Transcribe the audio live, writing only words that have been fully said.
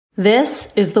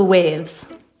This is The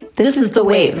Waves. This is The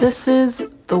Waves. This is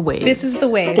The Waves. This is The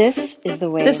Waves. This is The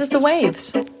Waves. This is The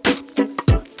Waves.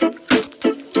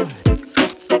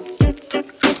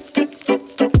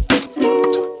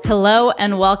 Hello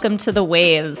and welcome to The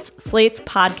Waves, Slate's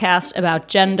podcast about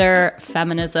gender,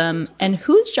 feminism, and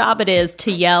whose job it is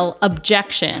to yell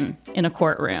objection in a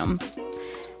courtroom.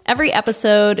 Every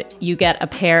episode, you get a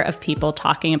pair of people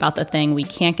talking about the thing we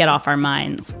can't get off our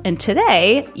minds. And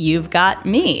today, you've got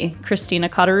me, Christina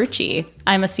Cauterucci.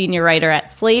 I'm a senior writer at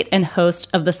Slate and host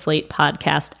of the Slate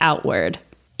podcast Outward.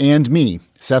 And me,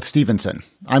 Seth Stevenson.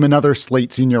 I'm another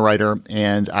Slate senior writer,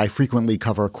 and I frequently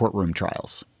cover courtroom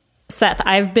trials. Seth,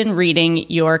 I've been reading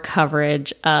your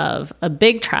coverage of a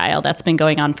big trial that's been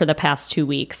going on for the past 2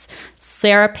 weeks.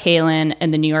 Sarah Palin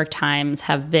and the New York Times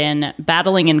have been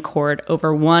battling in court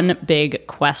over one big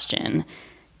question.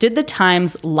 Did the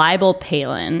Times libel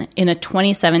Palin in a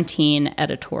 2017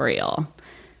 editorial?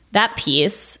 That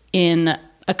piece, in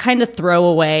a kind of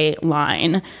throwaway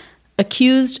line,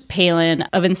 accused Palin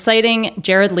of inciting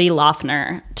Jared Lee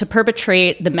Loughner to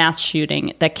perpetrate the mass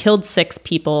shooting that killed 6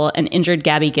 people and injured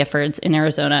Gabby Giffords in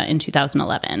Arizona in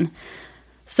 2011.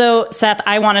 So, Seth,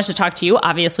 I wanted to talk to you,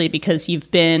 obviously, because you've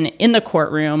been in the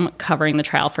courtroom covering the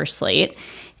trial for Slate.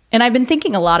 And I've been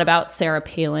thinking a lot about Sarah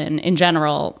Palin in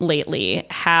general lately,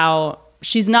 how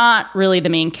she's not really the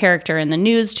main character in the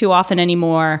news too often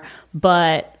anymore,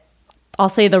 but I'll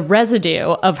say the residue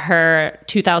of her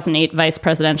 2008 vice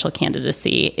presidential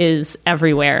candidacy is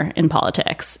everywhere in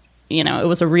politics. You know, it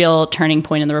was a real turning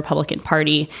point in the Republican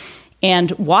Party. And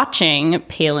watching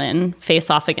Palin face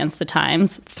off against the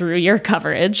Times through your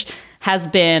coverage has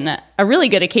been a really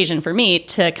good occasion for me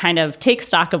to kind of take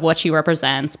stock of what she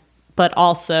represents, but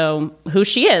also who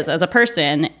she is as a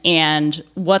person and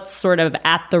what's sort of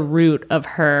at the root of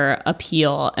her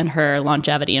appeal and her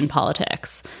longevity in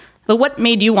politics. But what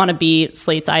made you want to be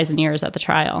Slate's eyes and ears at the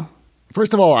trial?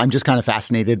 First of all, I'm just kind of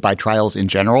fascinated by trials in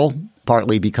general,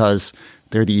 partly because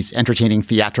they're these entertaining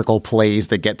theatrical plays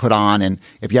that get put on. And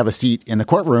if you have a seat in the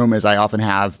courtroom, as I often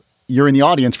have, you're in the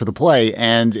audience for the play,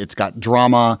 and it's got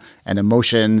drama and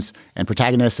emotions and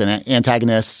protagonists and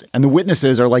antagonists. And the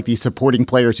witnesses are like these supporting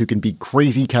players who can be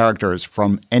crazy characters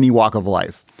from any walk of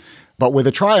life. But with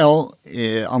a trial,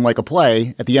 unlike a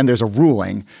play, at the end there's a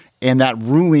ruling. And that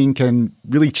ruling can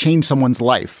really change someone's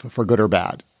life for good or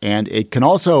bad. And it can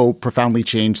also profoundly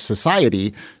change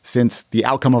society, since the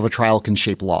outcome of a trial can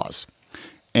shape laws.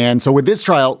 And so with this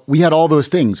trial, we had all those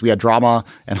things. We had drama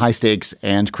and high stakes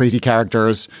and crazy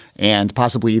characters and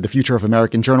possibly the future of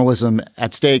American journalism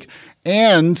at stake.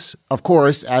 And, of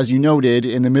course, as you noted,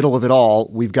 in the middle of it all,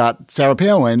 we've got Sarah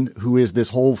Palin, who is this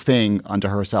whole thing unto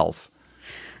herself.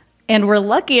 And we're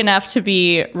lucky enough to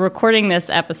be recording this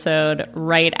episode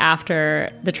right after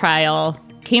the trial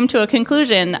came to a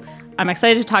conclusion. I'm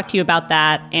excited to talk to you about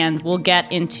that, and we'll get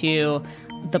into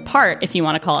the part, if you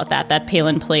want to call it that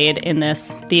Palin played in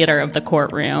this theater of the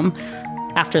courtroom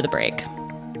after the break.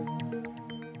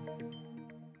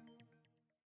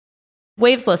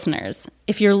 Waves listeners,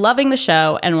 if you're loving the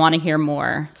show and want to hear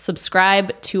more,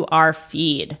 subscribe to our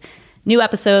feed. New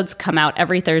episodes come out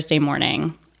every Thursday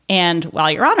morning. And while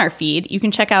you're on our feed, you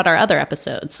can check out our other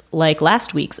episodes, like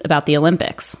last week's about the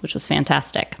Olympics, which was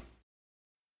fantastic.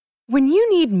 When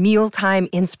you need mealtime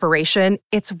inspiration,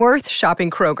 it's worth shopping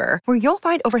Kroger, where you'll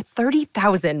find over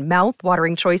 30,000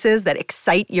 mouth-watering choices that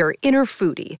excite your inner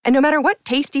foodie. And no matter what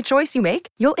tasty choice you make,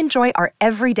 you'll enjoy our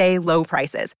everyday low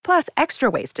prices, plus extra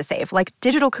ways to save, like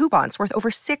digital coupons worth over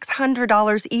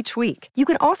 $600 each week. You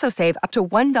can also save up to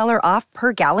 $1 off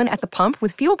per gallon at the pump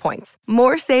with fuel points.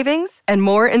 More savings and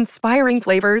more inspiring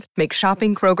flavors make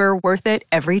shopping Kroger worth it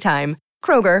every time.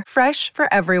 Kroger, fresh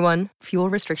for everyone. Fuel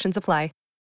restrictions apply.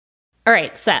 All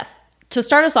right, Seth, to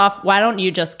start us off, why don't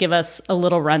you just give us a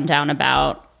little rundown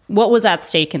about what was at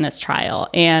stake in this trial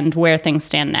and where things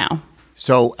stand now?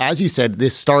 So, as you said,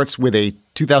 this starts with a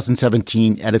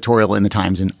 2017 editorial in the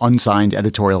Times, an unsigned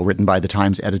editorial written by the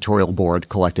Times editorial board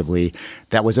collectively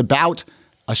that was about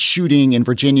a shooting in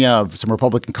Virginia of some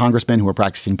Republican congressmen who were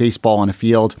practicing baseball on a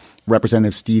field.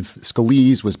 Representative Steve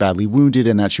Scalise was badly wounded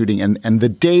in that shooting. And the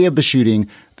day of the shooting,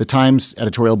 the Times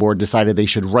editorial board decided they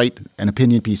should write an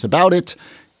opinion piece about it.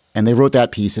 And they wrote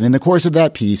that piece. And in the course of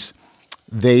that piece,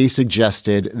 they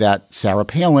suggested that Sarah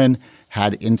Palin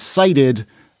had incited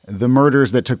the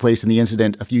murders that took place in the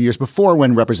incident a few years before,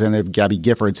 when Representative Gabby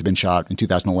Giffords had been shot in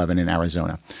 2011 in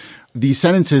Arizona. These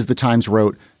sentences the Times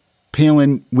wrote,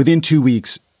 Palin, within 2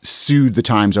 weeks, sued the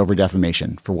Times over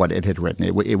defamation for what it had written.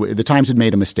 The Times had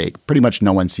made a mistake. Pretty much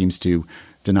no one seems to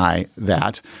deny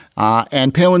that.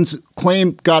 And Palin's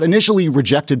claim got initially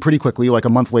rejected pretty quickly. Like a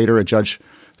month later, a judge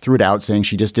threw it out, saying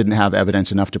she just didn't have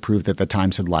evidence enough to prove that the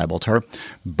Times had libeled her.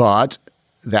 But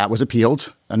that was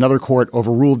appealed. Another court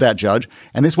overruled that judge,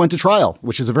 and this went to trial,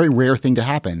 which is a very rare thing to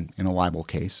happen in a libel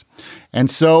case. And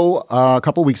so a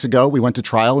couple of weeks ago, we went to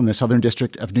trial in the Southern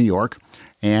District of New York,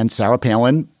 and Sarah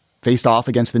Palin faced off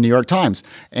against the New York Times.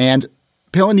 And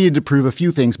Palin needed to prove a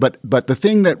few things, but the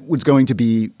thing that was going to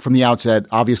be, from the outset,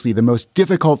 obviously the most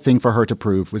difficult thing for her to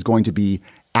prove was going to be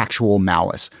actual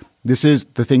malice. This is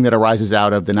the thing that arises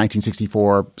out of the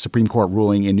 1964 Supreme Court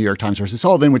ruling in New York Times versus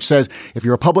Sullivan, which says if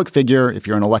you're a public figure, if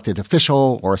you're an elected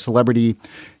official or a celebrity,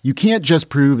 you can't just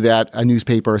prove that a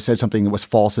newspaper said something that was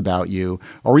false about you,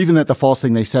 or even that the false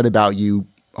thing they said about you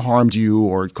harmed you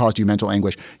or caused you mental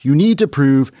anguish. You need to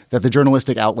prove that the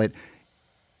journalistic outlet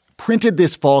printed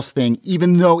this false thing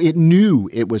even though it knew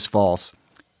it was false,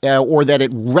 or that it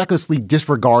recklessly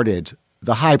disregarded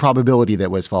the high probability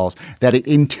that was false, that it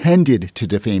intended to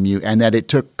defame you, and that it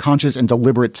took conscious and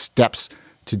deliberate steps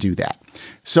to do that.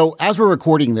 So as we're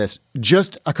recording this,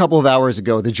 just a couple of hours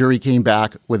ago, the jury came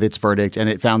back with its verdict, and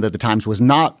it found that the Times was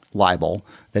not libel,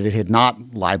 that it had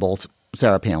not libeled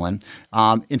Sarah Palin.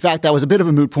 In fact, that was a bit of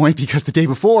a moot point because the day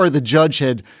before, the judge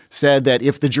had said that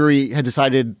if the jury had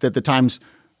decided that the Times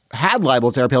had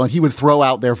libeled Sarah Palin, he would throw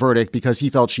out their verdict because he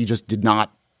felt she just did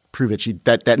not prove it.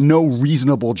 That no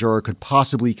reasonable juror could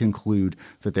possibly conclude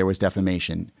that there was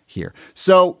defamation here.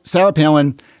 So Sarah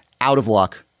Palin, out of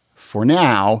luck for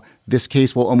now. This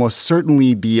case will almost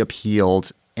certainly be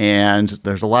appealed. And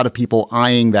there's a lot of people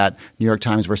eyeing that New York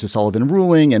Times versus Sullivan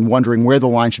ruling and wondering where the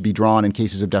line should be drawn in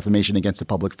cases of defamation against a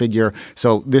public figure.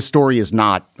 So this story is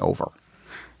not over.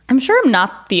 I'm sure I'm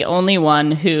not the only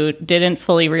one who didn't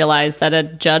fully realize that a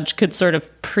judge could sort of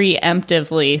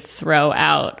preemptively throw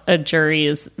out a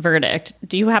jury's verdict.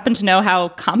 Do you happen to know how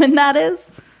common that is?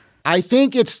 I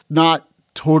think it's not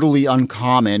totally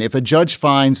uncommon. If a judge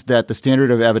finds that the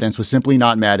standard of evidence was simply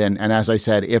not met, and as I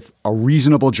said, if a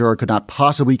reasonable juror could not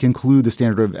possibly conclude the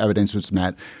standard of evidence was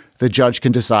met, the judge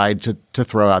can decide to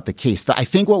throw out the case. I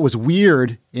think what was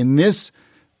weird in this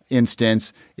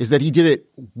instance is that he did it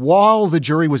while the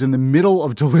jury was in the middle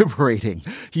of deliberating.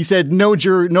 He said no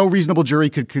reasonable jury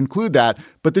could conclude that,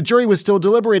 but the jury was still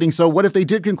deliberating. So what if they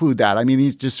did conclude that? I mean,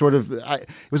 he's just sort of, it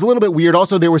was a little bit weird.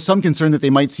 Also, there was some concern that they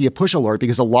might see a push alert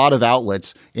because a lot of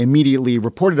outlets immediately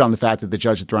reported on the fact that the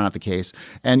judge had thrown out the case.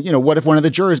 And, what if one of the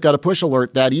jurors got a push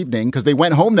alert that evening because they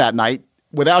went home that night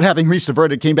without having reached a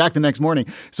verdict, came back the next morning.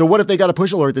 So what if they got a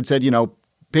push alert that said,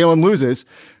 Palin loses?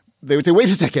 They would say, wait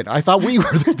a second, I thought we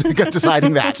were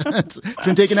deciding that. It's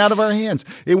been taken out of our hands.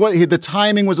 The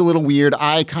timing was a little weird.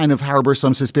 I kind of harbor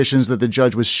some suspicions that the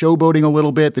judge was showboating a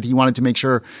little bit, that he wanted to make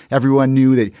sure everyone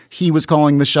knew that he was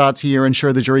calling the shots here and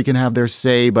sure the jury can have their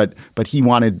say, but he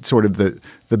wanted sort of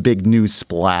the big news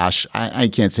splash. I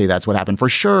can't say that's what happened for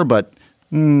sure, but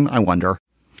I wonder.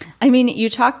 I mean, you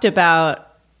talked about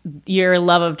your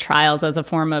love of trials as a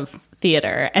form of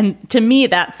theater. And to me,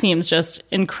 that seems just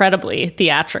incredibly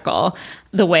theatrical,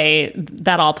 the way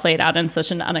that all played out in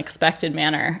such an unexpected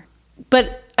manner.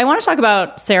 But I want to talk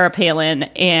about Sarah Palin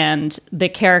and the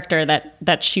character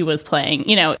that she was playing.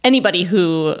 Anybody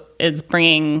who is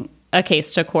bringing a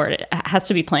case to court has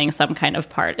to be playing some kind of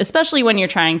part, especially when you're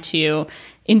trying to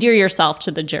endear yourself to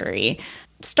the jury.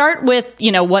 Start with,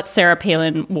 what Sarah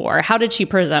Palin wore. How did she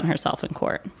present herself in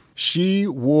court? She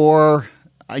wore,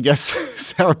 I guess,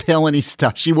 Sarah Palin-y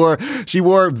stuff. She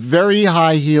wore very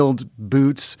high-heeled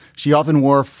boots. She often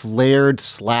wore flared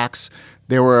slacks.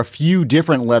 There were a few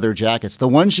different leather jackets. The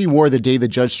one she wore the day the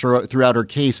judge threw out her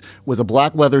case was a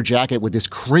black leather jacket with this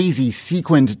crazy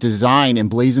sequined design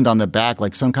emblazoned on the back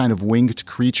like some kind of winged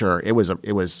creature. It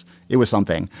was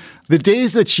something. The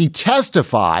days that she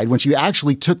testified, when she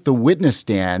actually took the witness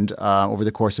stand over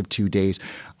the course of 2 days,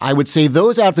 I would say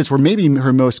those outfits were maybe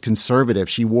her most conservative.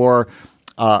 She wore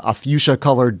a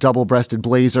fuchsia-colored double-breasted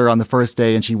blazer on the first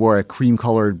day, and she wore a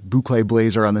cream-colored boucle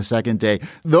blazer on the second day.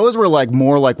 Those were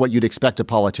more like what you'd expect a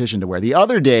politician to wear. The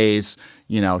other days,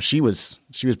 she was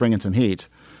bringing some heat.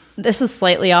 This is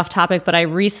slightly off topic, but I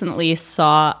recently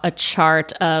saw a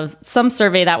chart of some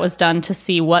survey that was done to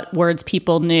see what words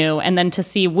people knew, and then to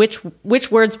see which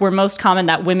words were most common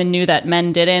that women knew that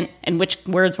men didn't, and which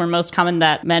words were most common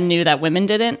that men knew that women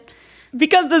didn't.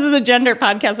 Because this is a gender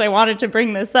podcast, I wanted to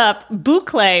bring this up.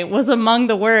 Boucle was among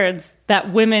the words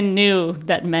that women knew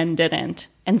that men didn't.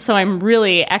 And so I'm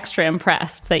really extra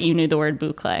impressed that you knew the word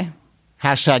boucle.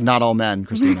 # not all men,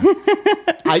 Christina.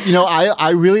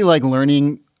 I really like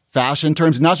learning fashion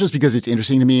terms, not just because it's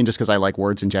interesting to me and just because I like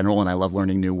words in general and I love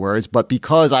learning new words, but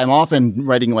because I'm often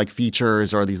writing like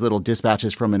features or these little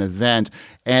dispatches from an event.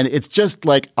 And it's just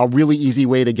like a really easy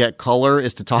way to get color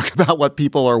is to talk about what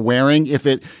people are wearing if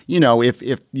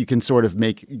you can sort of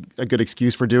make a good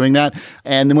excuse for doing that.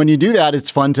 And then when you do that, it's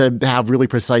fun to have really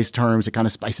precise terms. It kind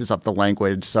of spices up the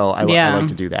language. So I like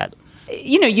to do that.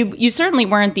 You certainly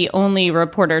weren't the only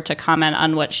reporter to comment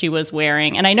on what she was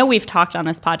wearing. And I know we've talked on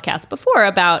this podcast before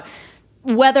about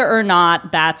whether or not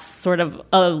that's sort of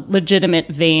a legitimate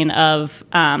vein of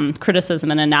criticism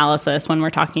and analysis when we're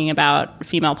talking about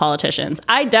female politicians.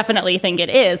 I definitely think it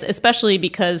is, especially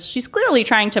because she's clearly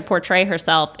trying to portray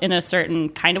herself in a certain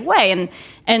kind of way.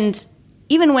 And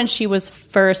even when she was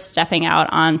first stepping out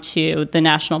onto the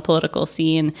national political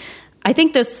scene, I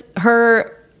think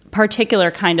her particular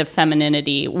kind of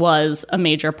femininity was a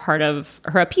major part of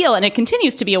her appeal. And it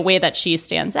continues to be a way that she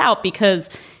stands out because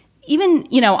even,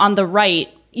 on the right,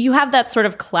 you have that sort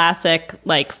of classic,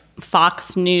 like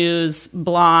Fox News,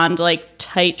 blonde, like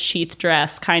tight sheath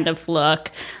dress kind of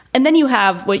look. And then you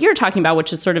have what you're talking about,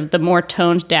 which is sort of the more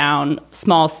toned down,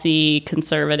 small c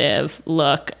conservative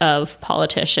look of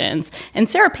politicians. And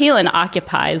Sarah Palin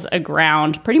occupies a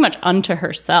ground pretty much unto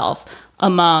herself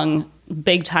among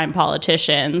big-time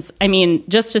politicians. I mean,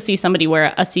 just to see somebody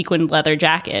wear a sequined leather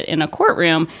jacket in a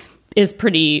courtroom is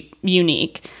pretty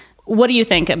unique. What do you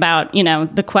think about,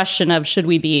 the question of should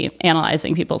we be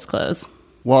analyzing people's clothes?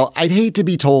 Well, I'd hate to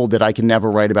be told that I can never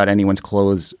write about anyone's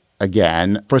clothes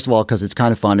again. First of all, because it's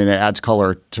kind of fun and it adds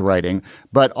color to writing,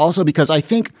 but also because I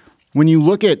think when you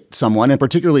look at someone, and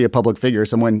particularly a public figure,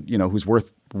 someone, who's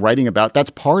worth writing about, that's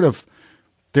part of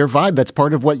their vibe. That's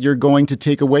part of what you're going to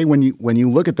take away when you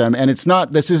look at them. And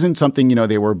this isn't something,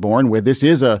 they were born with. This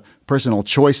is a personal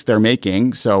choice they're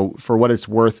making. So for what it's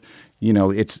worth,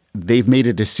 they've made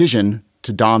a decision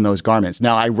to don those garments.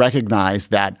 Now, I recognize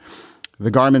that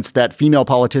the garments that female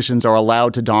politicians are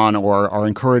allowed to don or are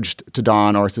encouraged to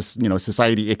don or,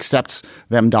 society accepts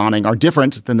them donning are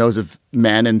different than those of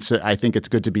men. And so I think it's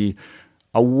good to be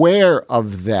aware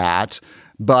of that.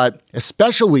 But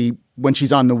especially when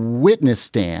she's on the witness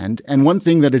stand. And one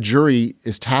thing that a jury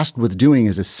is tasked with doing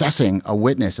is assessing a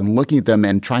witness and looking at them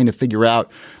and trying to figure out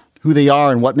who they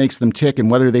are and what makes them tick and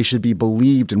whether they should be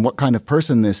believed and what kind of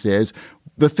person this is.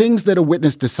 The things that a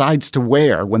witness decides to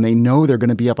wear when they know they're going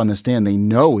to be up on the stand, they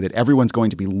know that everyone's going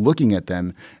to be looking at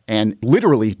them and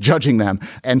literally judging them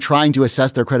and trying to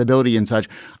assess their credibility and such.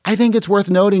 I think it's worth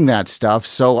noting that stuff.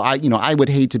 So I would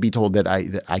hate to be told that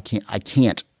I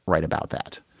can't write about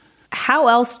that. How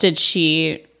else did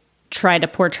she try to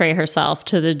portray herself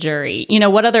to the jury?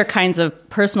 What other kinds of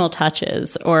personal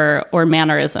touches or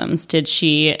mannerisms did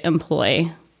she employ?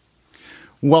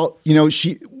 Well,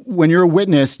 when you're a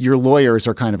witness, your lawyers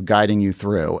are kind of guiding you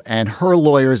through. And her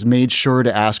lawyers made sure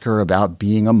to ask her about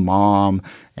being a mom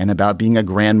and about being a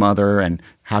grandmother and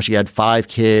how she had 5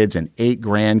 kids and 8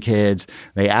 grandkids.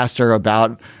 They asked her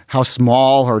about how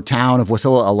small her town of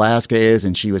Wasilla, Alaska is,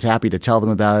 and she was happy to tell them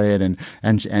about it.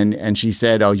 And she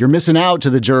said, "Oh, you're missing out," to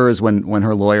the jurors when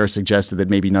her lawyer suggested that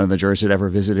maybe none of the jurors had ever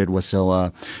visited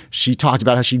Wasilla. She talked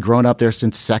about how she'd grown up there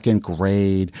since 2nd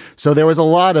grade. So there was a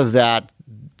lot of that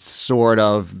sort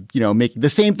of, make the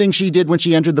same thing she did when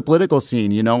she entered the political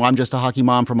scene. I'm just a hockey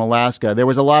mom from Alaska. There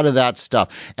was a lot of that stuff.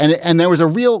 And there was a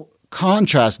real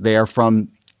contrast there from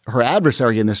her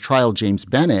adversary in this trial, James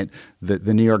Bennett,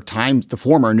 the New York Times, the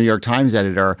former New York Times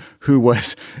editor, who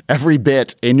was every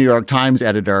bit a New York Times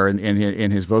editor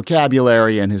in his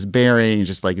vocabulary and his bearing,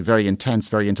 just like a very intense,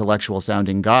 very intellectual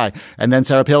sounding guy. And then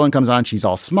Sarah Palin comes on, she's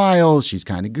all smiles, she's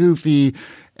kind of goofy,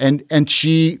 and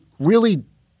she really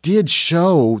did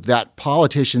show that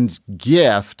politician's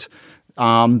gift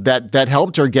that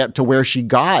helped her get to where she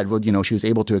got. Well, she was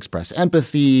able to express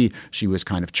empathy. She was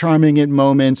kind of charming at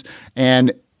moments.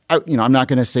 And, I'm not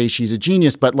going to say she's a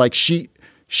genius, but like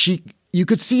you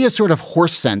could see a sort of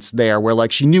horse sense there where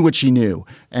like she knew what she knew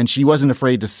and she wasn't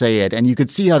afraid to say it. And you could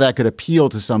see how that could appeal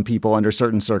to some people under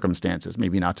certain circumstances.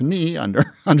 Maybe not to me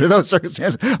under those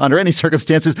circumstances, under any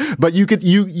circumstances, but you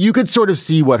could sort of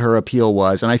see what her appeal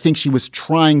was. And I think she was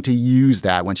trying to use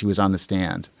that when she was on the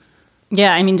stand.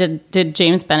 Yeah. I mean, did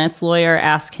James Bennett's lawyer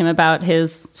ask him about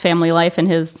his family life in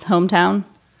his hometown?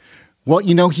 Well,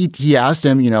 he asked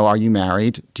him, are you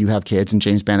married? Do you have kids? And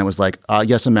James Bennett was like,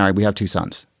 yes, I'm married. We have 2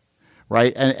 sons.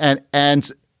 Right.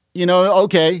 And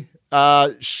okay,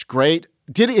 great.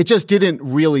 it just didn't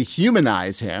really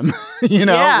humanize him,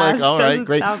 Yeah, like, all right,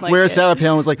 great. sound like Whereas it. Sarah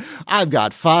Palin was like, I've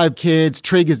got 5 kids.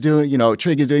 Trig is doing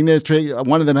this.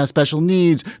 One of them has special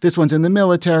needs. This one's in the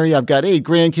military. I've got 8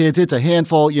 grandkids. It's a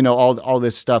handful, all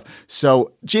this stuff.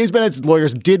 So James Bennett's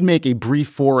lawyers did make a brief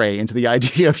foray into the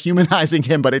idea of humanizing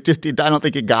him, but I don't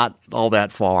think it got all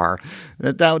that far.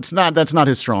 That's not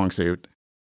his strong suit.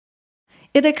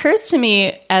 It occurs to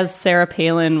me as Sarah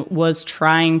Palin was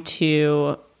trying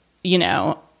to,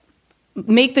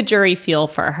 make the jury feel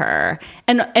for her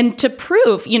and to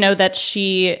prove,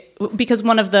 that because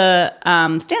one of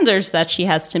the standards that she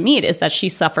has to meet is that she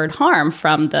suffered harm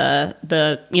from the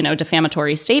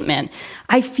defamatory statement.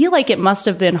 I feel like it must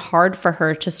have been hard for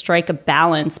her to strike a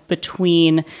balance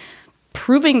between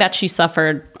proving that she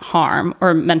suffered harm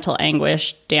or mental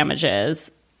anguish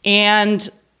damages and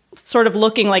sort of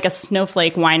looking like a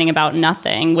snowflake whining about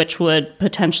nothing, which would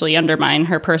potentially undermine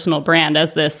her personal brand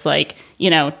as this,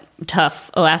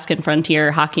 tough Alaskan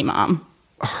frontier hockey mom.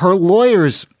 Her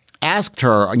lawyers asked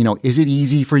her, is it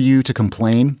easy for you to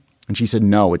complain? And she said,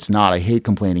 no, it's not. I hate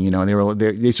complaining.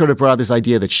 They sort of brought out this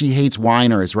idea that she hates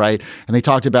whiners, right? And they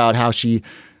talked about how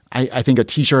I think a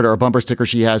T-shirt or a bumper sticker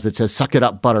she has that says, "Suck it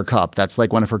up, Buttercup." That's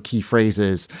like one of her key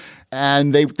phrases.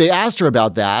 And they asked her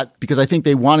about that because I think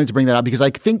they wanted to bring that up because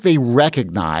I think they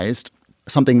recognized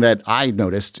something that I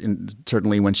noticed,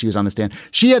 certainly when she was on the stand.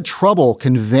 She had trouble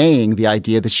conveying the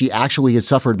idea that she actually had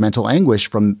suffered mental anguish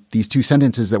from these 2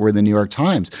 sentences that were in the New York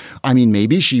Times. I mean,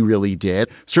 maybe she really did.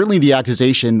 Certainly the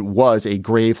accusation was a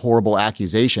grave, horrible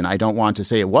accusation. I don't want to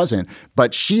say it wasn't.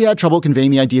 But she had trouble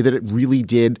conveying the idea that it really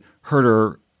did hurt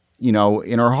her,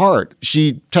 in her heart.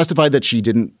 She testified that she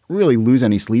didn't really lose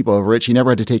any sleep over it. She never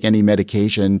had to take any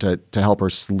medication to help her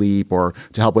sleep or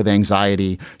to help with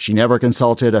anxiety. She never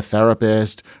consulted a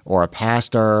therapist or a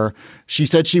pastor. She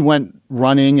said she went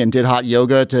running and did hot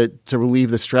yoga to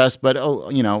relieve the stress, but,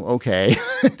 okay.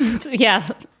 Yeah,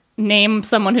 name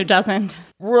someone who doesn't.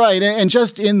 Right. And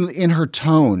just in her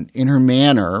tone, in her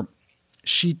manner,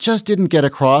 she just didn't get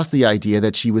across the idea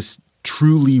that she was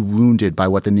truly wounded by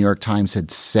what the New York Times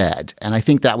had said. And I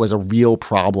think that was a real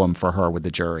problem for her with the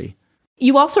jury.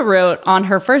 You also wrote on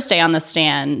her first day on the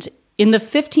stand, in the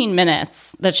 15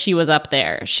 minutes that she was up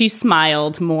there, she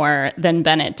smiled more than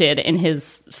Bennett did in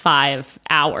his 5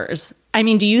 hours. I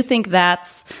mean, do you think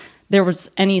there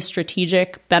was any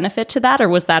strategic benefit to that, or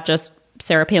was that just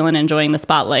Sarah Palin enjoying the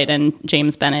spotlight and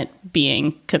James Bennett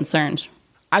being concerned?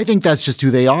 I think that's just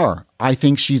who they are. I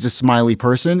think she's a smiley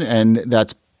person, and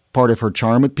that's part of her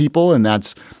charm with people, and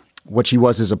that's what she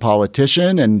was as a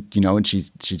politician. And and she's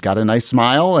got a nice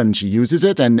smile, and she uses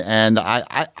it. And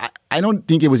I don't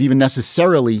think it was even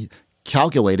necessarily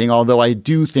calculating, although I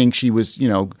do think she was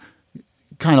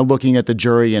kind of looking at the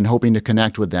jury and hoping to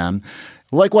connect with them.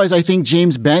 Likewise, I think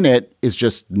James Bennett is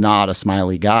just not a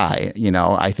smiley guy.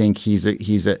 I think he's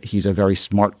a very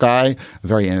smart guy, a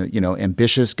very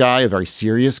ambitious guy, a very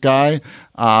serious guy.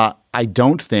 I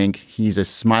don't think he's a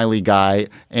smiley guy,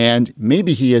 and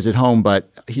maybe he is at home,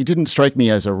 but he didn't strike me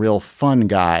as a real fun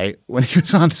guy when he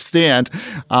was on the stand.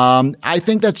 I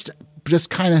think that's just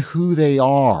kind of who they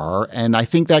are, and I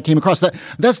think that came across.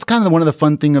 That's kind of one of the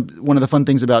fun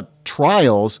things about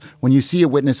trials. When you see a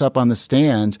witness up on the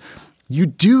stand, you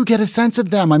do get a sense of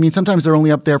them. I mean, sometimes they're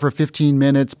only up there for 15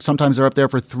 minutes. Sometimes they're up there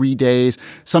for 3 days.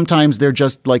 Sometimes they're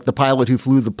just like the pilot who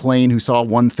flew the plane who saw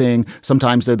one thing.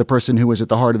 Sometimes they're the person who was at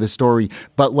the heart of the story.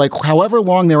 But however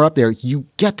long they're up there, you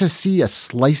get to see a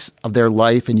slice of their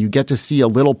life and you get to see a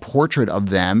little portrait of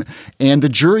them. And the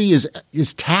jury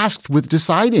is tasked with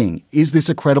deciding, is this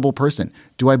a credible person?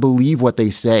 Do I believe what they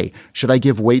say? Should I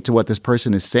give weight to what this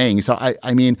person is saying? So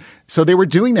so they were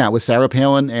doing that with Sarah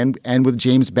Palin and with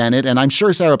James Bennett. And I'm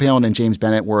sure Sarah Palin and James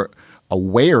Bennett were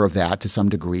aware of that to some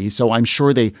degree. So I'm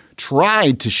sure they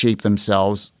tried to shape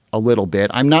themselves a little bit.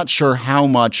 I'm not sure how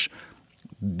much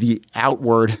the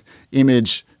outward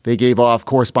image they gave off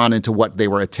corresponded to what they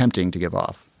were attempting to give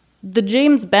off. The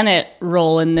James Bennett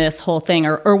role in this whole thing,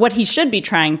 or what he should be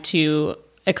trying to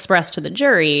express to the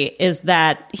jury, is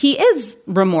that he is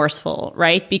remorseful,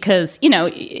 right? Because,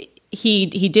 he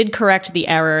did correct the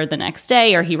error the next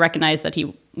day, or he recognized that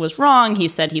he was wrong. He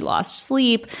said he lost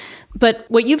sleep. But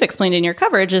what you've explained in your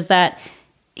coverage is that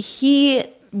he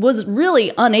was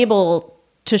really unable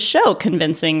to show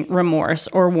convincing remorse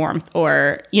or warmth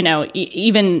or,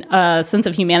 even a sense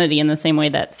of humanity in the same way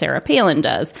that Sarah Palin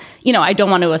does. I don't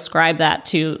want to ascribe that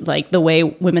to the way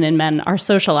women and men are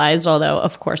socialized, although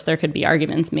of course there could be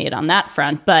arguments made on that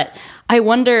front. But I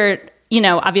wonder,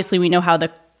 obviously we know how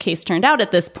the case turned out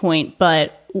at this point,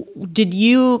 but did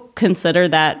you consider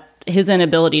that his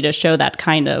inability to show that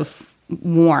kind of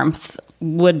warmth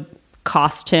would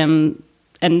cost him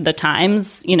and the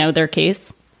Times, their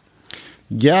case?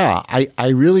 Yeah, I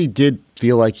really did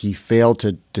feel like he failed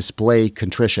to display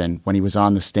contrition when he was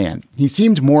on the stand. He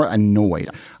seemed more annoyed.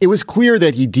 It was clear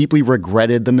that he deeply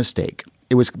regretted the mistake.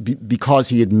 It was because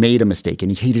he had made a mistake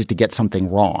and he hated to get something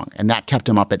wrong. And that kept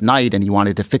him up at night and he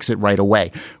wanted to fix it right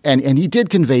away. And he did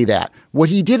convey that. What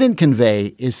he didn't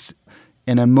convey is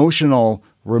an emotional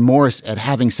remorse at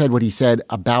having said what he said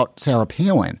about Sarah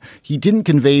Palin. He didn't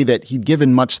convey that he'd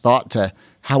given much thought to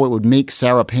how it would make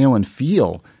Sarah Palin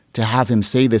feel to have him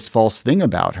say this false thing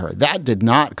about her. That did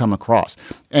not come across.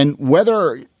 And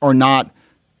whether or not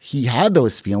he had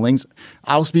those feelings,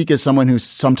 I'll speak as someone who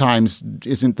sometimes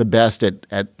isn't the best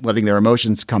at letting their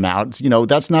emotions come out.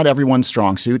 That's not everyone's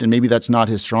strong suit, and maybe that's not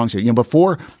his strong suit.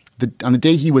 On the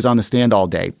day he was on the stand all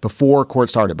day, before court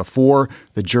started, before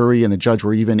the jury and the judge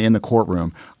were even in the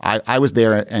courtroom, I was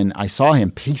there and I saw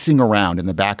him pacing around in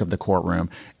the back of the courtroom.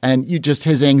 And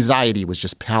his anxiety was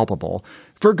just palpable.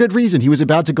 For good reason. He was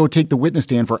about to go take the witness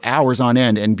stand for hours on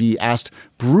end and be asked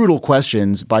brutal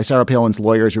questions by Sarah Palin's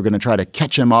lawyers who are going to try to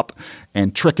catch him up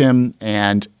and trick him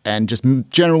and just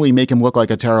generally make him look like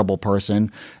a terrible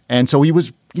person. And so he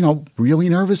was, really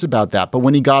nervous about that. But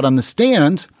when he got on the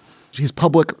stand, his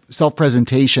public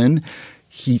self-presentation,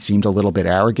 he seemed a little bit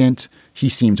arrogant. He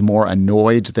seemed more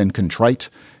annoyed than contrite.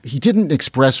 He didn't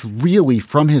express really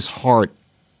from his heart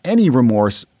any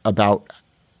remorse about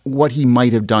what he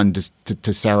might have done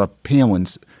to Sarah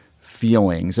Palin's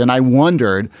feelings. And I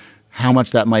wondered how much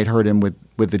that might hurt him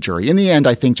with the jury. In the end,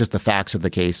 I think just the facts of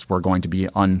the case were going to be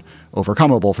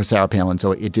unovercomable for Sarah Palin,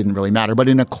 so it didn't really matter. But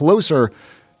in a closer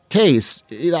case,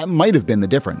 that might have been the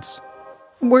difference.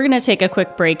 We're going to take a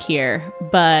quick break here,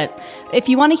 but if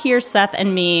you want to hear Seth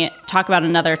and me talk about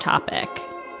another topic,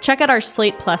 check out our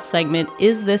Slate Plus segment,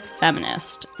 Is This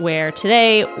Feminist?, where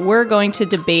today we're going to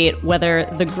debate whether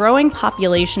the growing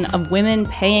population of women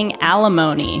paying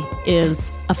alimony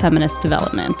is a feminist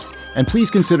development. And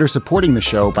please consider supporting the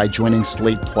show by joining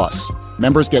Slate Plus.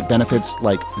 Members get benefits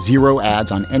like 0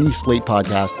 ads on any Slate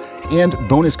podcast and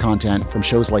bonus content from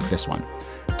shows like this one.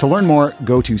 To learn more,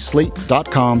 go to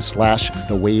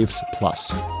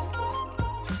slate.com/thewavesplus.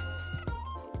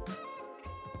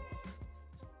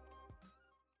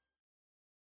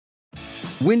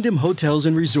 Wyndham Hotels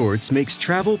and Resorts makes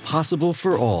travel possible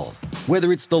for all.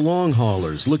 Whether it's the long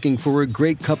haulers looking for a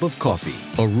great cup of coffee,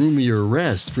 a roomier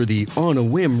rest for the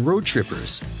on-a-whim road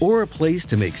trippers, or a place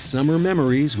to make summer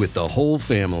memories with the whole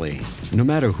family. No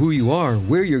matter who you are,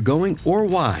 where you're going, or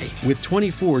why, with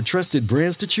 24 trusted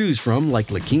brands to choose from like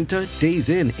La Quinta, Days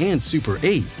Inn, and Super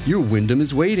 8, your Wyndham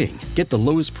is waiting. Get the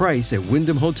lowest price at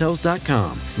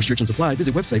WyndhamHotels.com. Restrictions apply.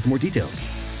 Visit website for more details.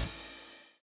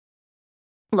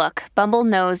 Look, Bumble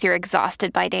knows you're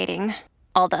exhausted by dating.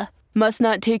 All the, must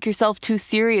not take yourself too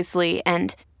seriously,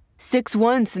 and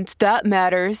 6'1" since that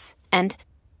matters, and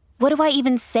what do I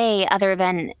even say other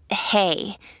than,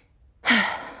 hey?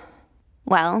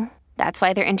 Well, that's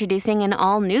why they're introducing an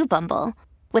all-new Bumble,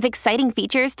 with exciting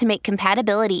features to make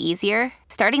compatibility easier,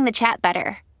 starting the chat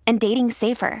better, and dating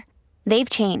safer. They've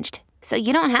changed, so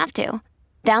you don't have to.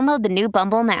 Download the new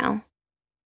Bumble now.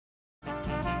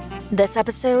 This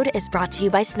episode is brought to you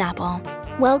by Snapple.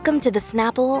 Welcome to the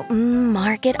Snapple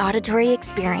Market Auditory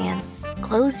Experience.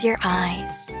 Close your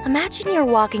eyes. Imagine you're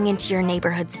walking into your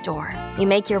neighborhood store. You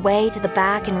make your way to the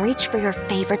back and reach for your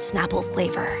favorite Snapple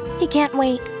flavor. You can't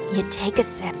wait. You take a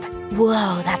sip.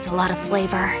 Whoa, that's a lot of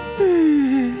flavor.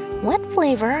 What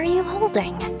flavor are you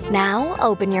holding? Now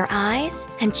open your eyes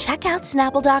and check out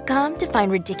Snapple.com to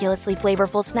find ridiculously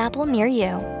flavorful Snapple near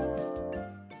you.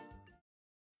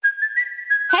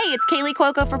 Hey, it's Kaylee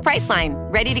Cuoco for Priceline.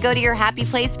 Ready to go to your happy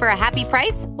place for a happy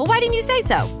price? Well, why didn't you say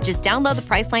so? Just download the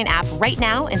Priceline app right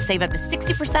now and save up to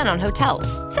 60% on hotels.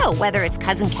 So whether it's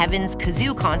Cousin Kevin's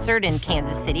Kazoo Concert in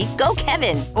Kansas City, go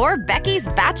Kevin, or Becky's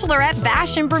Bachelorette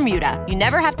Bash in Bermuda, you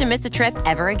never have to miss a trip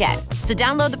ever again. So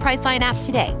download the Priceline app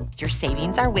today. Your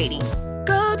savings are waiting.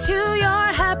 Go to your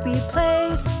happy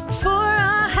place for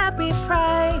a happy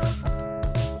price.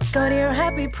 Go to your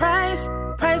happy price,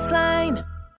 Priceline.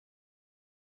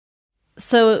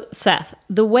 So, Seth,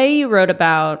 the way you wrote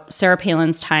about Sarah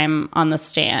Palin's time on the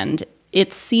stand,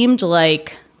 it seemed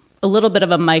like a little bit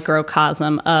of a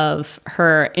microcosm of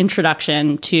her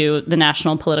introduction to the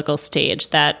national political stage.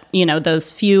 That,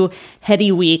 those few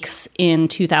heady weeks in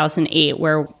 2008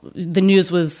 where the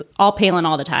news was all Palin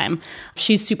all the time.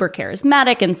 She's super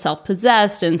charismatic and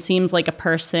self-possessed and seems like a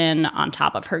person on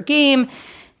top of her game.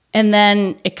 And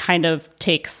then it kind of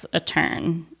takes a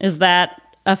turn. Is that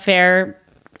a fair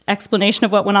explanation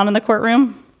of what went on in the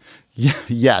courtroom? Yeah,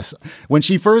 yes. When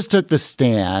she first took the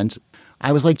stand,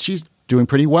 I was like, she's doing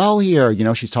pretty well here.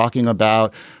 She's talking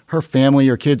about her family,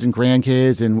 her kids and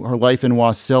grandkids, and her life in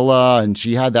Wasilla, and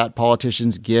she had that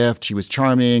politician's gift. She was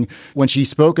charming. When she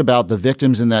spoke about the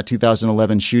victims in that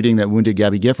 2011 shooting that wounded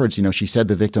Gabby Giffords, she said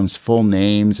the victims' full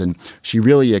names, and she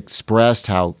really expressed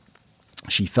how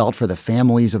she felt for the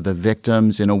families of the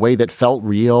victims in a way that felt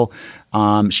real.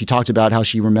 She talked about how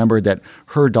she remembered that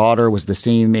her daughter was the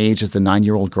same age as the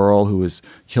 9-year-old girl who was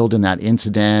killed in that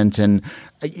incident. And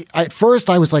at first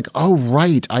I was like, oh,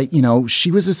 right. She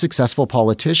was a successful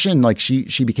politician. Like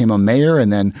she became a mayor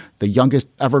and then the youngest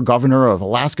ever governor of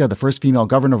Alaska, the first female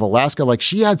governor of Alaska. Like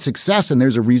she had success and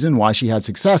there's a reason why she had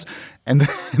success. And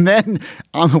then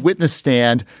on the witness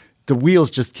stand, the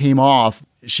wheels just came off.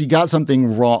 She got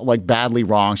something wrong, like badly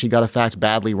wrong. She got a fact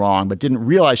badly wrong, but didn't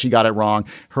realize she got it wrong.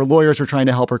 Her lawyers were trying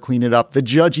to help her clean it up. The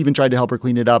judge even tried to help her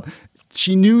clean it up.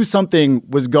 She knew something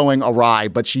was going awry,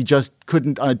 but she just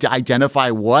couldn't identify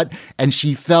what. And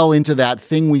she fell into that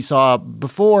thing we saw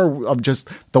before of just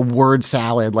the word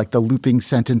salad, like the looping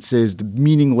sentences, the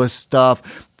meaningless stuff,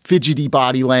 fidgety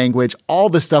body language, all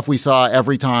the stuff we saw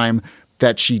every time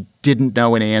that she didn't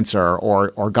know an answer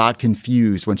or got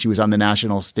confused when she was on the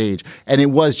national stage. And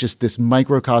it was just this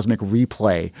microcosmic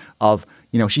replay of,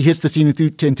 she hits the scene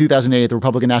in 2008 at the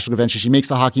Republican National Convention. She makes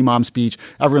the hockey mom speech.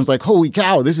 Everyone's like, holy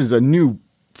cow, this is a new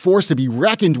force to be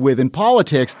reckoned with in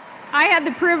politics. I had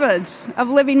the privilege of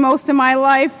living most of my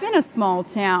life in a small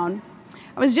town.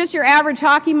 I was just your average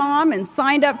hockey mom and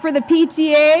signed up for the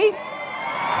PTA.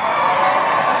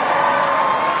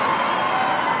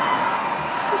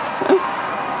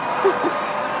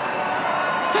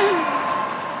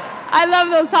 I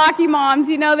love those hockey moms.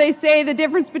 They say the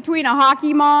difference between a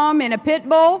hockey mom and a pit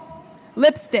bull,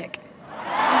 lipstick.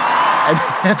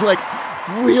 And like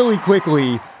really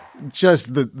quickly,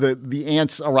 just the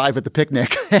ants arrive at the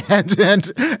picnic, and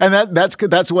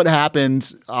that's what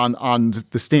happened on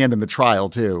the stand in the trial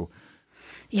too.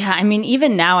 Yeah, I mean,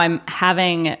 even now I'm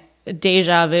having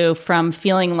deja vu from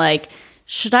feeling like,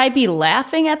 should I be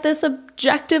laughing at this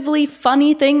objectively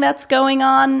funny thing that's going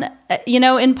on,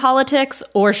 in politics?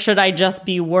 Or should I just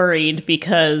be worried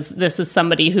because this is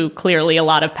somebody who clearly a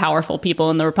lot of powerful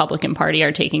people in the Republican Party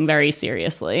are taking very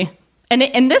seriously? And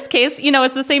in this case,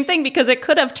 it's the same thing because it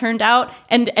could have turned out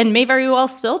and may very well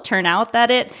still turn out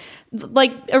that it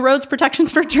erodes protections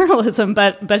for journalism.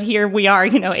 But here we are,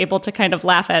 able to kind of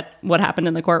laugh at what happened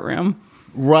in the courtroom.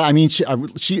 Right. I mean, she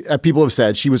people have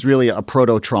said she was really a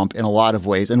proto-Trump in a lot of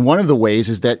ways. And one of the ways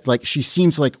is that, she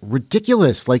seems,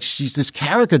 ridiculous. Like, she's this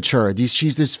caricature.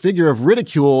 She's this figure of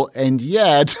ridicule. And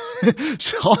yet,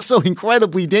 she's also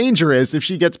incredibly dangerous if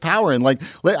she gets power. And,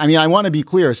 I want to be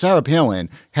clear. Sarah Palin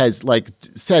has,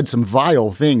 said some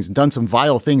vile things, done some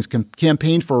vile things,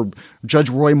 campaigned for Judge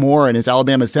Roy Moore in his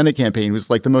Alabama Senate campaign. He was,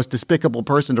 the most despicable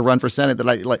person to run for Senate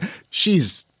that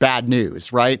she's bad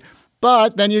news, right?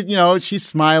 But then, she's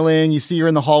smiling. You see her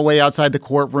in the hallway outside the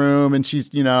courtroom and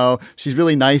she's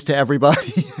really nice to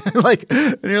everybody.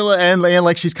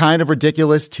 and she's kind of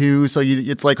ridiculous too. So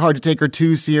it's hard to take her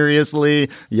too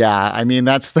seriously. Yeah. I mean,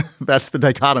 that's the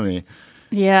dichotomy.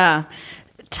 Yeah.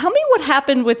 Tell me what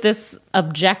happened with this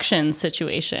objection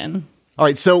situation. All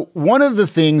right. So one of the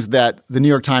things that the New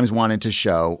York Times wanted to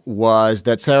show was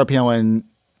that Sarah Palin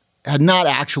had not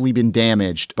actually been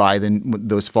damaged by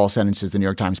those false sentences the New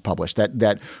York Times published,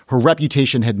 that her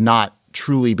reputation had not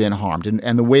truly been harmed.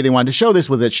 And the way they wanted to show this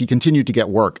was that she continued to get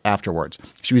work afterwards.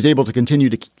 She was able to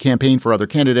continue to campaign for other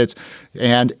candidates,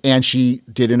 and she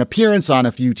did an appearance on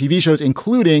a few TV shows,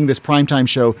 including this primetime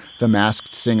show, The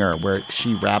Masked Singer, where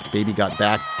she rapped Baby Got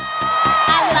Back.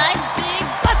 I like big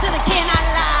butts and I cannot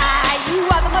lie. You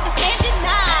are the mothers can't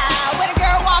deny. When a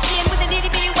girl walks in with an itty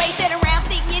bitty waist and a round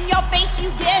thing in your face, you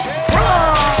guess.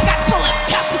 Gotta pull up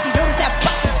tough because you notice that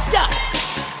butt is stuck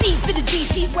deep in the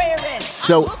jeans he's wearing.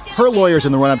 So her lawyers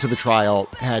in the run-up to the trial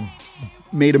had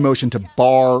made a motion to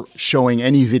bar showing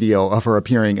any video of her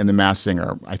appearing in The Masked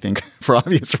Singer. I think for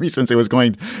obvious reasons, it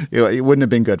wouldn't have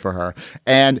been good for her.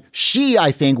 And she,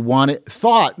 I think,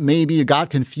 thought maybe got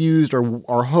confused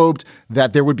or hoped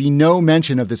that there would be no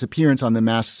mention of this appearance on The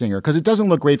Masked Singer, because it doesn't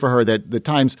look great for her that the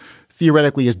Times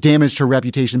theoretically has damaged her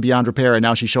reputation beyond repair, and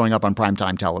now she's showing up on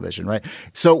primetime television, right?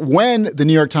 So when the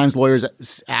New York Times lawyers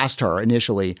asked her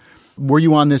initially, were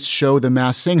you on this show, The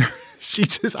Masked Singer? She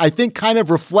just, I think, kind of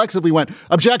reflexively went,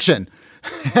 objection.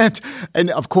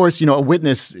 And of course, a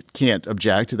witness can't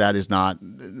object. That is not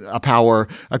a power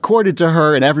accorded to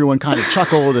her. And everyone kind of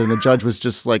chuckled, and the judge was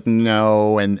just like,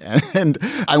 no. And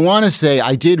I want to say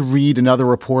I did read another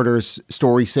reporter's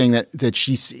story saying that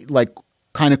she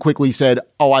kind of quickly said,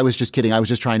 oh, I was just kidding. I was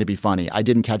just trying to be funny. I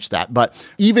didn't catch that. But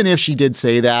even if she did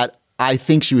say that, I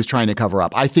think she was trying to cover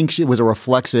up. I think it was a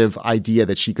reflexive idea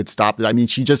that she could stop it. I mean,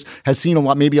 she just has seen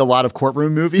maybe a lot of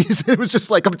courtroom movies. It was just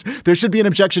like, there should be an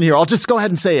objection here. I'll just go ahead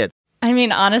and say it. I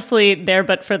mean, honestly, there,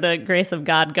 but for the grace of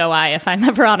God, go I if I'm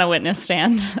ever on a witness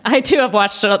stand. I, too, have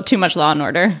watched too much Law and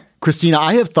Order. Christina,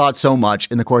 I have thought so much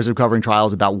in the course of covering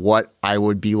trials about what I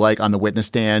would be like on the witness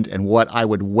stand and what I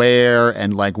would wear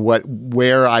and like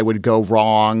where I would go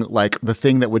wrong, like the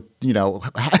thing that would,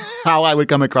 how I would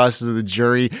come across to the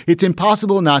jury. It's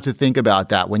impossible not to think about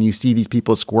that when you see these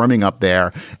people squirming up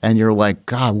there and you're like,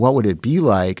 God, what would it be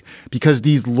like? Because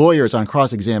these lawyers on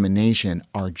cross-examination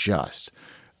are just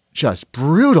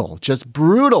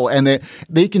brutal. And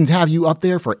they can have you up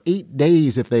there for 8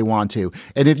 days if they want to.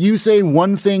 And if you say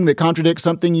one thing that contradicts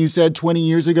something you said 20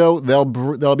 years ago, they'll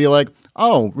be like,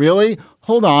 oh, really?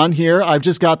 Hold on here. I've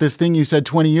just got this thing you said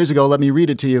 20 years ago. Let me read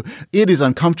it to you. It is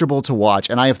uncomfortable to watch.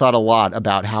 And I have thought a lot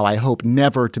about how I hope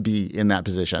never to be in that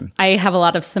position. I have a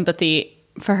lot of sympathy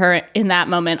for her in that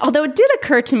moment. Although it did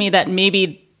occur to me that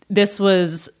maybe this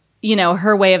was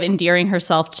her way of endearing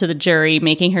herself to the jury,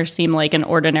 making her seem like an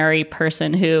ordinary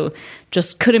person who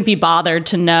just couldn't be bothered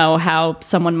to know how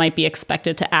someone might be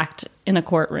expected to act in a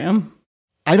courtroom.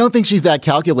 I don't think she's that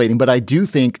calculating, but I do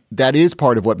think that is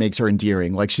part of what makes her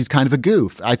endearing. Like, she's kind of a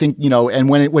goof. I think, and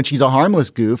when she's a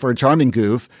harmless goof or a charming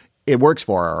goof, it works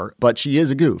for her, but she is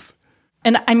a goof.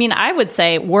 And I mean, I would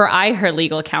say, were I her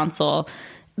legal counsel,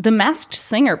 The Masked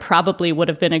Singer probably would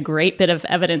have been a great bit of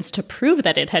evidence to prove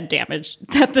that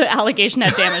that the allegation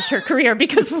had damaged her career,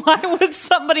 because why would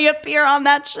somebody appear on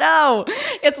that show?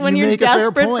 It's when you're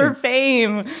desperate for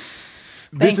fame.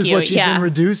 This is what she's been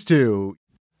reduced to.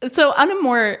 So on a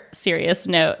more serious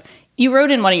note, you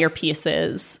wrote in one of your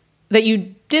pieces that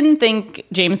you didn't think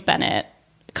James Bennett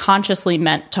consciously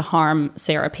meant to harm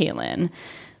Sarah Palin,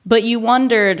 but you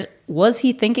wondered, was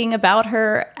he thinking about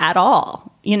her at all?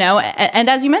 And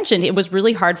as you mentioned, it was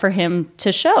really hard for him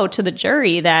to show to the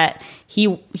jury that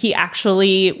he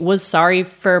actually was sorry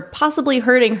for possibly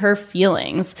hurting her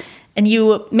feelings. And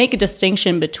you make a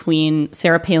distinction between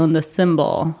Sarah Palin, the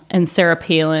symbol, and Sarah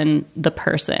Palin, the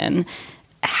person.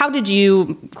 How did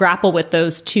you grapple with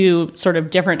those two sort of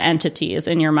different entities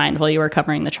in your mind while you were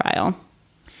covering the trial?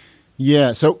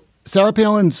 Yeah, so Sarah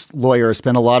Palin's lawyer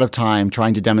spent a lot of time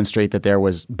trying to demonstrate that there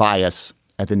was bias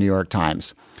at the New York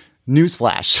Times.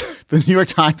 Newsflash, the New York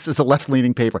Times is a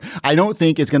left-leaning paper. I don't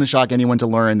think it's going to shock anyone to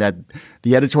learn that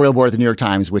the editorial board of the New York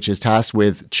Times, which is tasked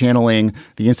with channeling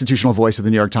the institutional voice of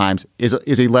the New York Times, is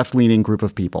a left-leaning group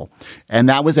of people. And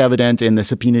that was evident in the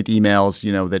subpoenaed emails,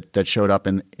 that showed up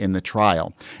in the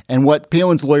trial. And what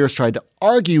Palin's lawyers tried to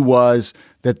argue was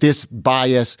that this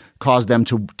bias caused them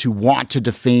to want to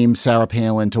defame Sarah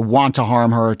Palin, to want to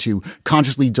harm her, to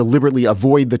consciously, deliberately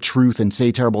avoid the truth and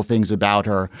say terrible things about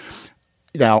her.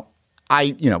 Now,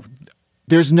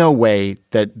 there's no way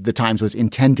that the Times was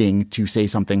intending to say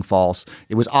something false.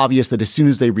 It was obvious that as soon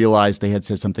as they realized they had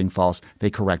said something false, they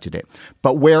corrected it.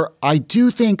 But where I do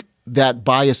think that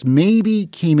bias maybe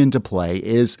came into play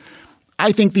is,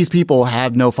 I think these people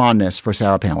have no fondness for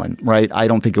Sarah Palin, right? I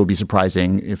don't think it would be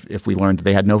surprising if we learned that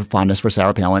they had no fondness for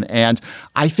Sarah Palin. And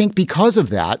I think because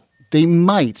of that, they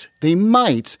might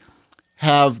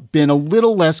have been a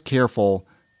little less careful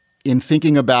in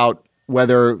thinking about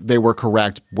whether they were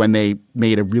correct when they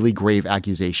made a really grave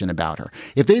accusation about her.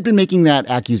 If they'd been making that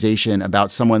accusation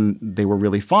about someone they were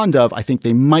really fond of, I think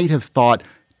they might have thought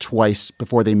twice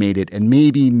before they made it and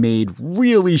maybe made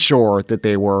really sure that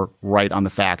they were right on the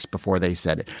facts before they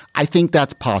said it. I think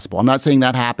that's possible. I'm not saying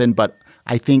that happened, but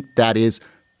I think that is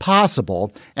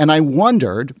possible. And I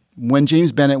wondered, when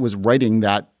James Bennett was writing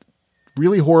that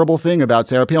really horrible thing about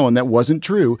Sarah Palin that wasn't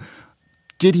true,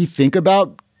 did he think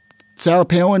about Sarah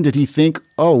Palin? Did he think,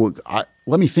 let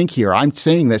me think here. I'm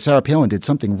saying that Sarah Palin did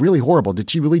something really horrible. Did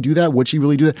she really do that? Would she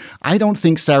really do that? I don't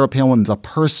think Sarah Palin, the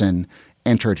person,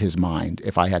 entered his mind,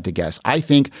 if I had to guess. I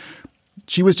think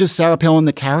she was just Sarah Palin,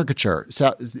 the caricature.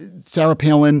 Sarah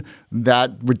Palin,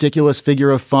 that ridiculous figure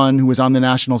of fun who was on the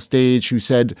national stage, who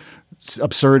said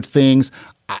absurd things.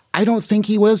 I don't think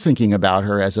he was thinking about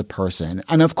her as a person.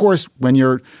 And of course, when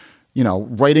you're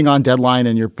writing on deadline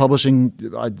and you're publishing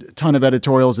a ton of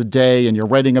editorials a day and you're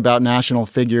writing about national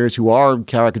figures who are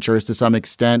caricatures to some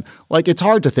extent, it's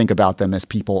hard to think about them as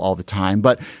people all the time.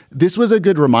 But this was a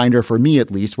good reminder for me,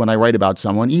 at least, when I write about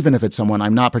someone, even if it's someone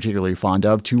I'm not particularly fond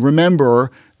of, to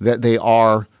remember that they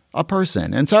are a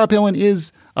person. And Sarah Palin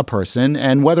is a person.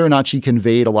 And whether or not she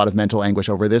conveyed a lot of mental anguish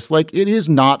over this, it is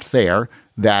not fair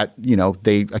that,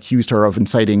 they accused her of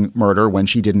inciting murder when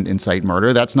she didn't incite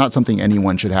murder. That's not something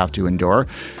anyone should have to endure.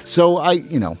 So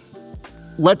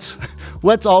let's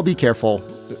all be careful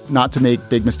not to make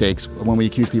big mistakes when we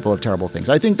accuse people of terrible things.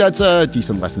 I think that's a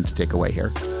decent lesson to take away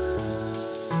here.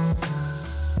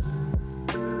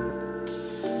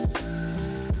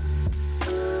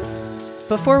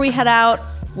 Before we head out,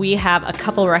 we have a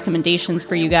couple recommendations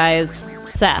for you guys.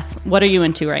 Seth, what are you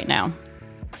into right now?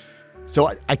 So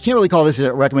I can't really call this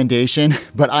a recommendation,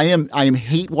 but I am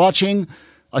hate watching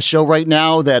a show right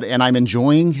now and I'm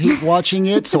enjoying hate watching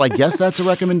it. So I guess that's a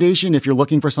recommendation if you're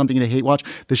looking for something to hate watch.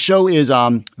 The show is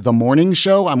The Morning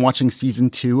Show. I'm watching season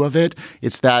 2 of it.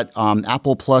 It's that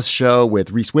Apple Plus show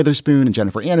with Reese Witherspoon and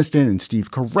Jennifer Aniston and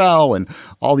Steve Carell and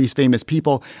all these famous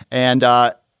people. And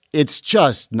it's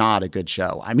just not a good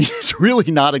show. I mean, it's really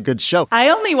not a good show. I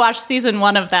only watched season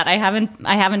 1 of that. I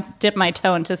haven't dipped my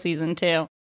toe into season 2.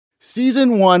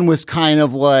 Season 1 was kind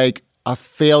of like a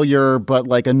failure, but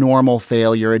like a normal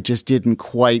failure. It just didn't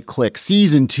quite click.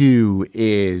 Season 2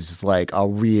 is like a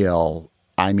real,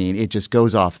 I mean, it just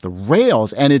goes off the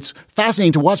rails. And it's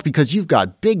fascinating to watch because you've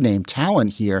got big name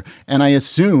talent here. And I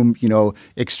assume,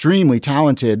 extremely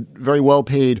talented, very well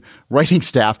paid writing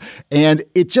staff. And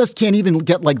it just can't even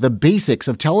get like the basics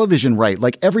of television right.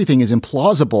 Like everything is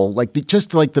implausible. Like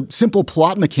the simple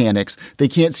plot mechanics, they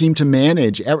can't seem to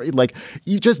manage. Like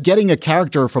you just getting a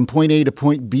character from point A to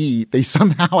point B, they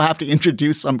somehow have to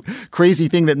introduce some crazy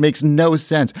thing that makes no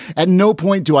sense. At no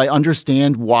point do I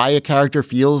understand why a character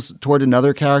feels toward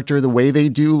another character the way they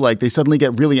do. Like they suddenly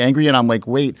get really angry and I'm like,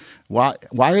 wait, why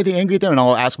are they angry at them? And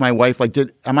I'll ask my wife, like,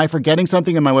 am I forgetting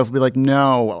something? And my wife will be like,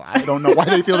 no, I don't know why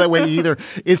they feel that way either.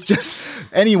 It's just,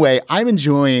 anyway, I'm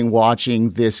enjoying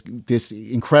watching this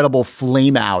incredible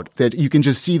flame out that you can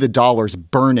just see the dollars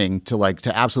burning to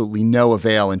absolutely no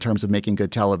avail in terms of making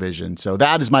good television. So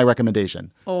that is my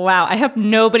recommendation. Wow. I hope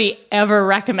nobody ever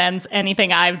recommends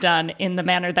anything I've done in the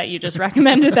manner that you just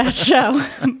recommended that show.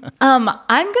 I'm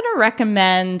going to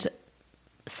recommend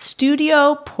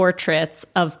studio portraits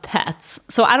of pets.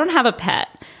 So I don't have a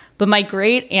pet, but my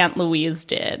great Aunt Louise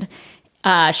did.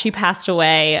 She passed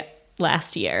away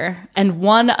last year. And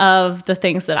one of the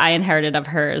things that I inherited of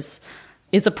hers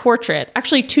is a portrait,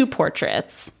 actually 2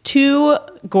 portraits, 2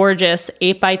 gorgeous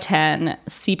 8x10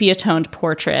 sepia-toned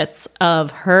portraits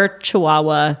of her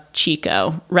Chihuahua,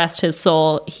 Chico. Rest his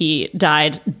soul, he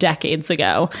died decades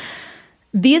ago.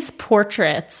 These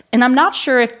portraits, and I'm not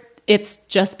sure if it's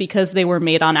just because they were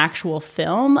made on actual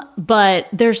film, but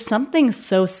there's something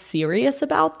so serious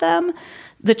about them.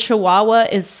 The Chihuahua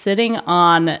is sitting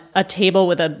on a table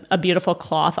with a beautiful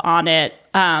cloth on it.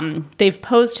 They've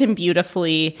posed him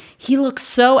beautifully. He looks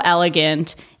so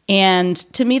elegant. And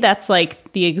to me, that's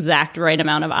like the exact right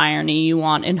amount of irony you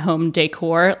want in home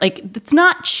decor. Like, it's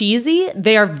not cheesy.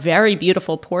 They are very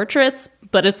beautiful portraits,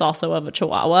 but it's also of a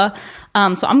Chihuahua.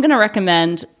 So I'm going to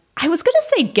recommend, I was going to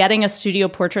say getting a studio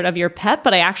portrait of your pet,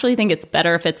 but I actually think it's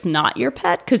better if it's not your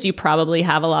pet because you probably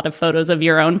have a lot of photos of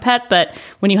your own pet. But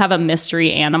when you have a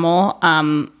mystery animal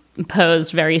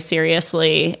posed very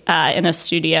seriously in a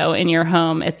studio in your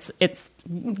home, it's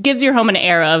gives your home an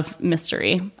air of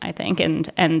mystery, I think.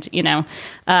 And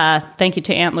thank you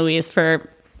to Aunt Louise for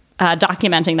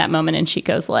documenting that moment in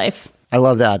Chico's life. I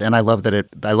love that, and I love that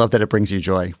it brings you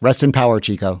joy. Rest in power,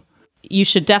 Chico. You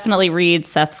should definitely read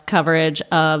Seth's coverage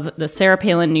of the Sarah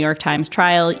Palin New York Times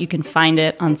trial. You can find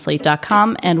it on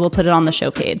slate.com, and we'll put it on the show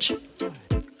page.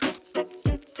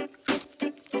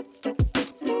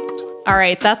 All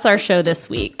right, that's our show this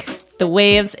week. The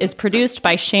Waves is produced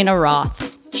by Shayna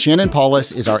Roth. Shannon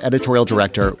Paulus is our editorial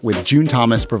director, with June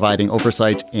Thomas providing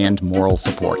oversight and moral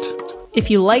support. If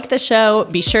you like the show,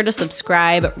 be sure to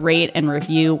subscribe, rate, and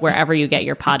review wherever you get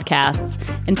your podcasts.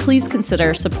 And please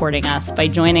consider supporting us by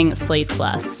joining Slate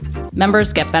Plus.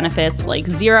 Members get benefits like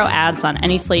 0 ads on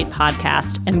any Slate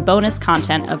podcast and bonus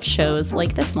content of shows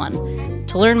like this one.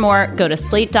 To learn more, go to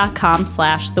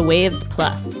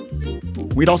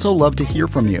slate.com/thewavesplus. We'd also love to hear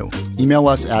from you. Email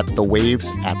us at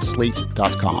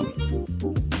thewaves@slate.com.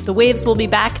 The Waves will be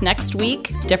back next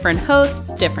week. Different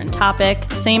hosts, different topic,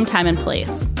 same time and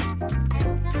place.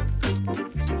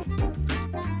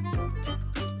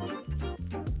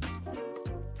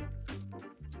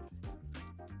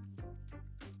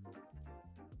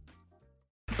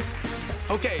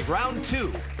 Okay, round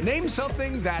 2. Name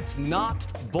something that's not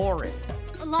boring.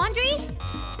 A laundry?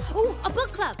 Ooh, a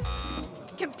book club.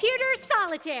 Computer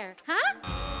solitaire, huh?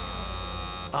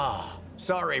 Ah,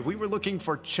 sorry, we were looking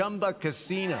for Chumba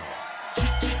Casino.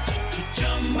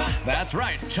 That's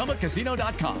right,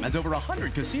 ChumbaCasino.com has over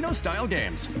 100 casino-style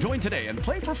games. Join today and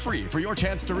play for free for your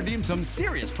chance to redeem some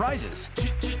serious prizes.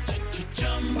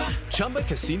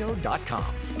 ChumbaCasino.com.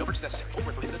 No purchase necessary. Void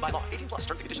where prohibited by law. 18+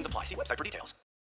 terms and conditions apply. See website for details.